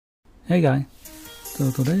Hey guys,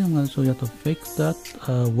 so today I'm going to show you how to fix that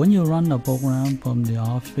when you run a program from the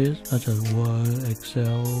office such as Word,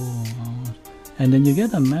 Excel, and then you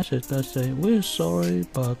get a message that says, we're sorry,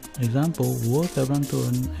 but example, Word has run to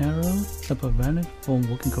an error that prevents it from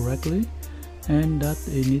working correctly and that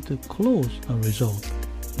it needs to close a result.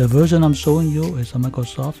 The version I'm showing you is a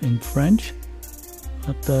Microsoft in French,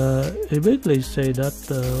 but it basically say that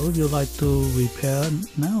would you like to repair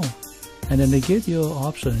now? And then they give you an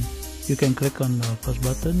option. You can click on the first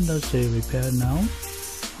button that say repair now,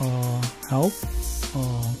 or help,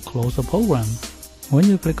 or close the program. When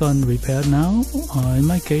you click on repair now, in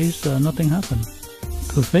my case nothing happened.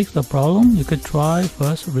 To fix the problem, you could try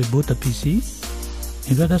first reboot the PC.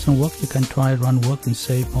 If that doesn't work, you can try run work in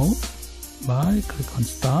save mode by click on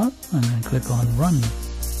start and then click on run.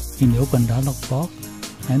 In the open dialog box,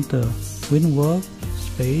 enter WinWork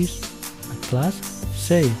space /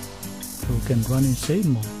 save, so we can run in save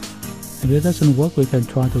mode. If it doesn't work, we can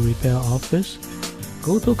try to repair Office.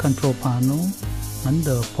 Go to Control Panel,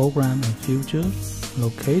 under Program and Features,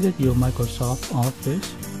 locate your Microsoft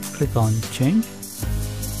Office, click on Change.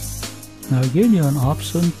 Now it gives you an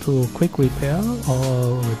option to Quick Repair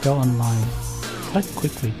or Repair Online. Click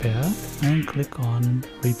Quick Repair and click on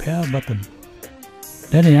Repair button.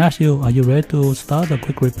 Then it asks you, are you ready to start a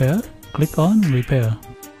quick repair? Click on Repair.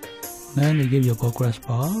 Then it gives you a progress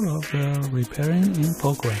bar of the repairing in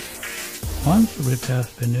progress. Once the repair is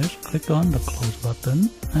finished, click on the close button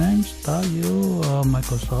and start your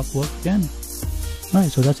Microsoft Word again.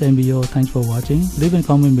 Alright, so that's the video. Thanks for watching. Leave a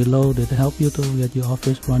comment below that help you to get your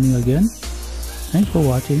Office running again. Thanks for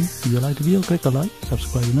watching. If you like the video, click a like,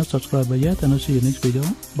 subscribe if you're not subscribed yet, and I'll see you next video.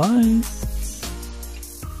 Bye!